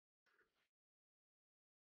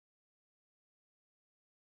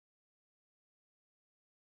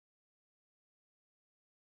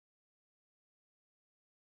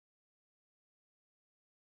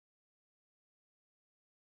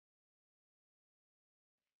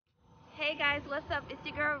Hey guys, what's up? It's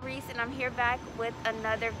your girl Reese and I'm here back with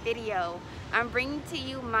another video. I'm bringing to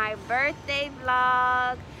you my birthday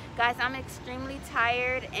vlog. Guys, I'm extremely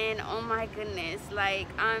tired and oh my goodness, like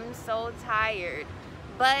I'm so tired.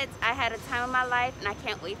 But I had a time of my life and I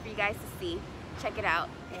can't wait for you guys to see. Check it out.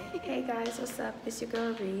 Hey guys, what's up? It's your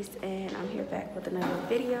girl Reese and I'm here back with another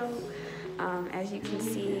video. As you can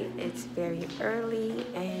see, it's very early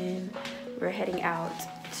and we're heading out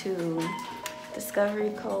to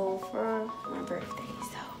Discovery Cove for my birthday,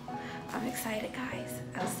 so I'm excited, guys.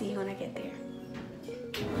 I'll see you when I get there.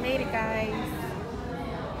 Made it, guys.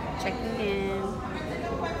 Checking in.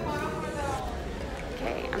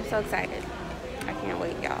 Okay, I'm so excited. I can't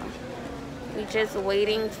wait, y'all. We just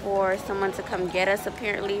waiting for someone to come get us,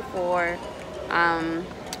 apparently, for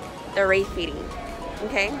the race feeding.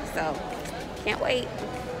 Okay, so can't wait.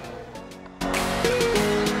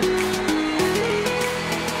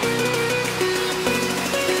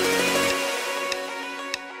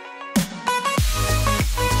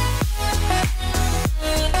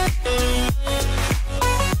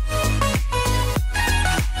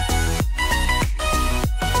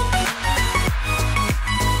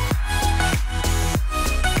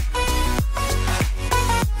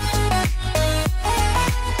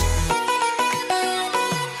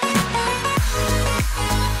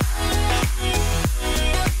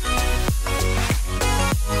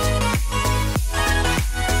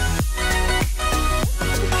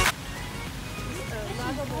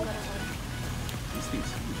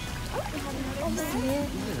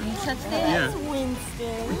 That's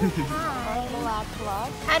Winston. Hi. Black Block.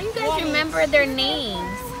 How do you guys remember their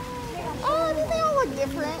names? Oh, they all look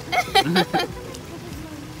different.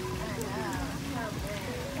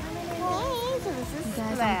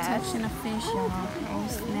 Guys, I'm touching a fish, y'all. Oh,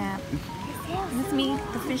 snap. That's me.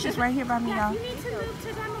 The fish is right here by me, y'all. You need to move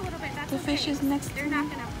to them a little bit. That's The fish is next to They're me. not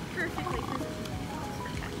going to perfectly position.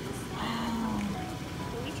 Wow.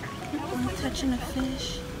 I'm touching a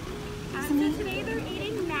fish. So today they're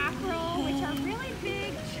eating mackerel, which are really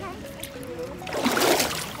big chunks of food.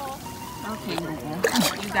 Okay,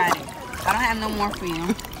 Google. You got it. I don't have no more for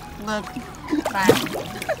you. Look. Bye.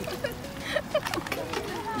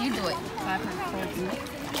 You do it.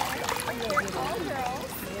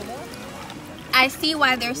 I see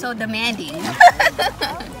why they're so demanding.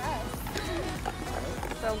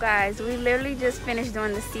 So guys, we literally just finished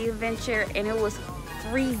doing the sea adventure and it was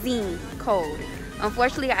freezing cold.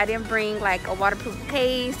 Unfortunately, I didn't bring like a waterproof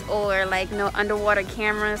case or like no underwater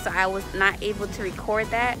camera, so I was not able to record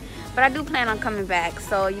that. But I do plan on coming back,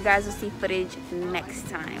 so you guys will see footage next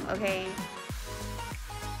time, okay?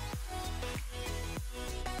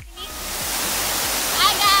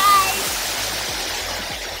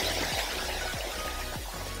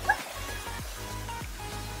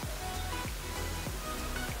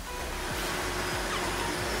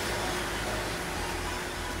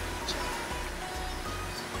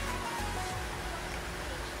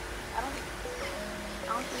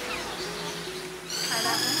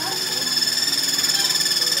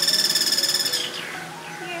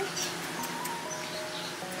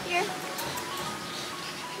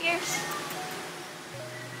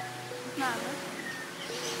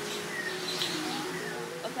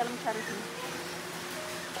 Okay, let me try to see.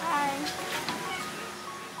 Hi.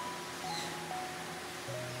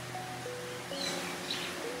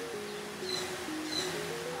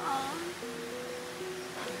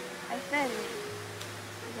 I said it.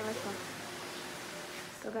 Okay, let's go.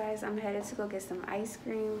 So guys, I'm headed to go get some ice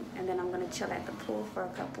cream and then I'm gonna chill at the pool for a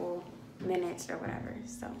couple minutes or whatever.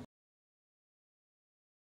 So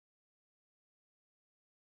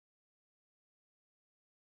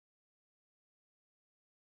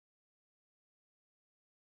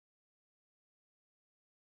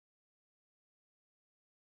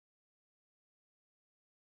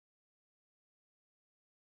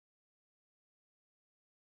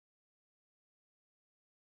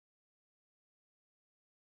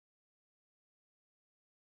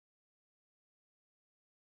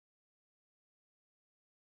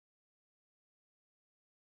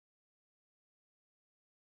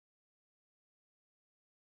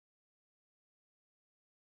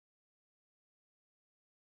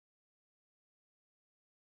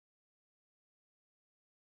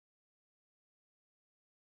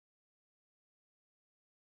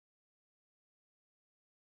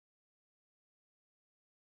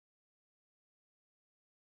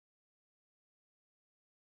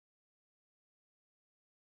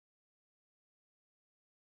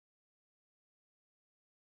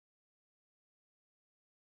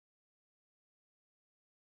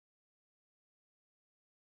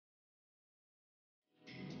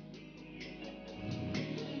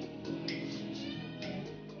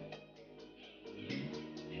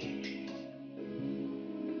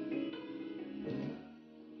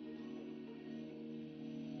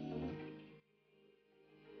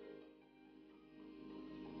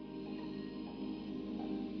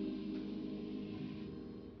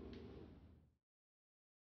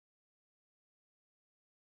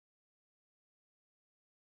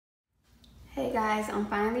Hey guys, I'm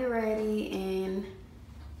finally ready and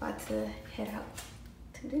about to head out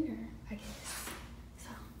to dinner, I guess. So,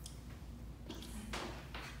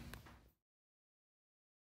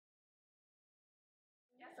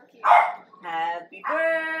 that's so cute. Happy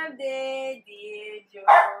birthday, dear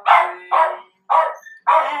Joanne.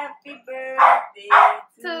 Happy birthday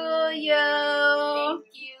to you.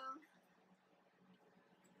 Thank you.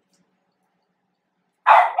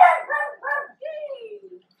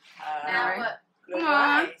 Now what? Close Come your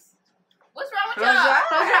on. eyes. What's wrong with Close y'all? your eyes.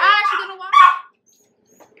 Close your eyes. She's gonna walk.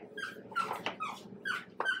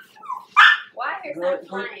 Why is Go that to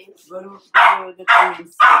flying? the thing and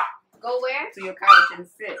sit. Go where? To your couch and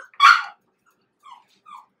sit.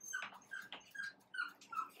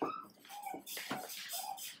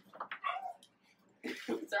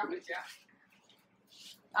 What's wrong with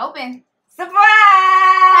y'all? Open. Surprise!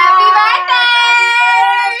 Happy birthday!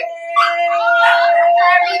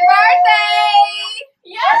 Happy birthday!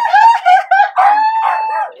 Yes!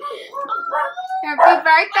 Happy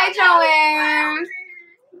birthday, Joanne!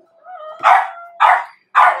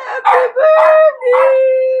 Happy birthday!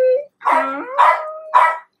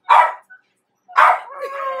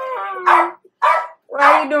 Why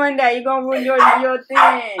are you doing that? You're gonna ruin your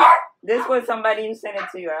thing. This was somebody who sent it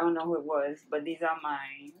to you. I don't know who it was, but these are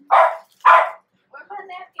mine. Where's my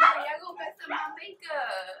napkin? Y'all gonna mess up my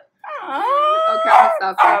makeup. Aww. Okay, I'm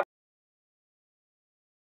gonna stop.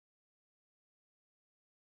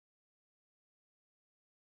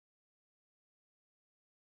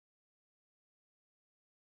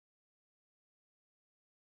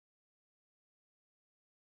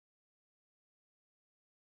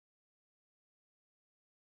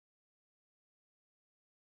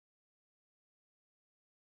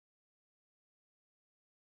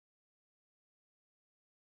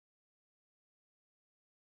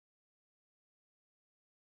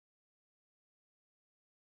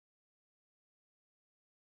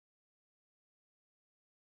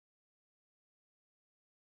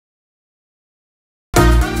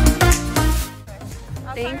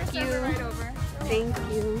 Thank you. Thank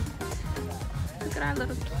you. Look at our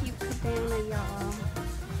little cute cabana, y'all.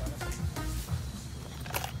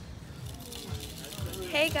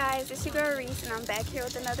 Hey guys, it's your girl Reese and I'm back here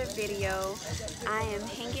with another video. I am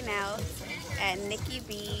hanging out at Nikki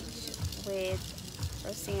Beach with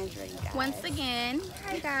Rosandra, you guys. Once again,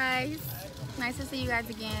 hi guys. Nice to see you guys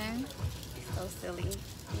again. So silly.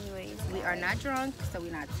 Anyways, We are not drunk, so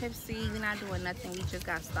we're not tipsy. We're not doing nothing. We just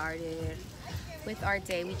got started with our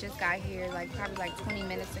day. We just got here probably like 20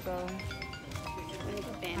 minutes ago.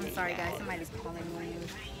 I'm sorry guys, somebody's calling me.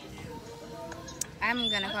 I'm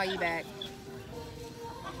gonna call you back.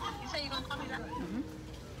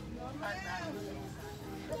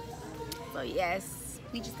 So yes,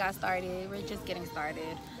 we just got started. We're just getting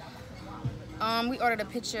started. We ordered a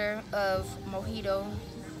pitcher of mojito,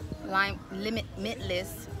 lime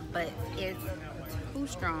limitless, but it's too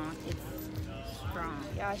strong. It's strong.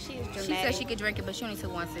 Y'all, she is dramatic. She said she could drink it, but she only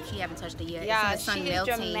took one sip. She haven't touched it yet. Yeah, it's in the sun she is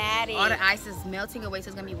melting. dramatic. All the ice is melting away, so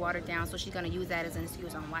it's gonna be watered down. So she's gonna use that as an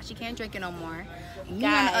excuse on why she can't drink it no more. Me,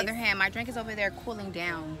 on the other hand, my drink is over there cooling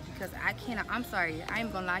down because I cannot. I'm sorry, I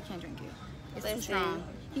am gonna lie, I can't drink it. It's too strong.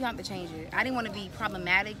 He gonna have to change it. I didn't want to be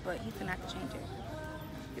problematic, but he's gonna have to change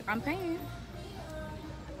it. I'm paying.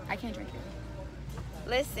 I can't drink it.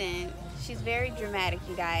 Listen, she's very dramatic,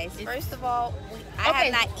 you guys. First of all, I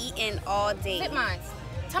have not eaten all day. Sip mine.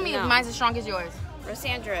 Tell me No. if mine's as strong as yours.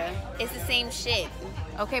 Rosandra, it's the same shit.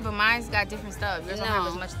 Okay, but mine's got different stuff. Yours don't have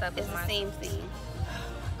as much stuff it's as the mine. same thing.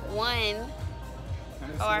 One,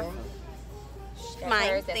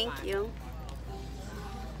 mine, thank you.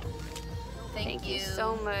 Thank you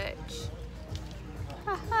so much.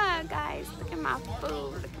 Haha, guys, look at my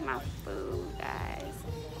food. Look at my food, guys.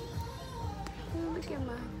 Ooh, look at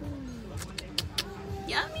my food.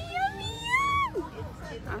 Yummy, yummy, yum.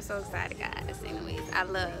 I'm so excited, guys. Anyways, I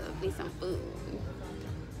love me some food.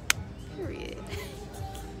 Period.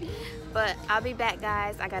 But I'll be back,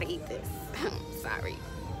 guys. I gotta eat this. Sorry.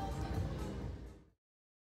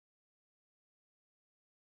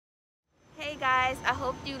 Hey guys, I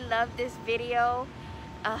hope you loved this video.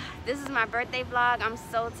 This is my birthday vlog. I'm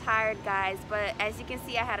so tired, guys, but as you can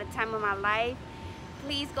see, I had a time of my life.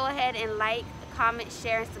 Please go ahead and like, comment,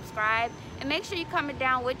 share, and subscribe, and make sure you comment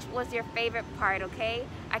down which was your favorite part, okay?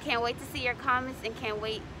 I can't wait to see your comments and can't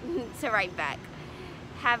wait to write back.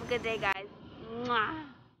 Have a good day, guys. Mwah.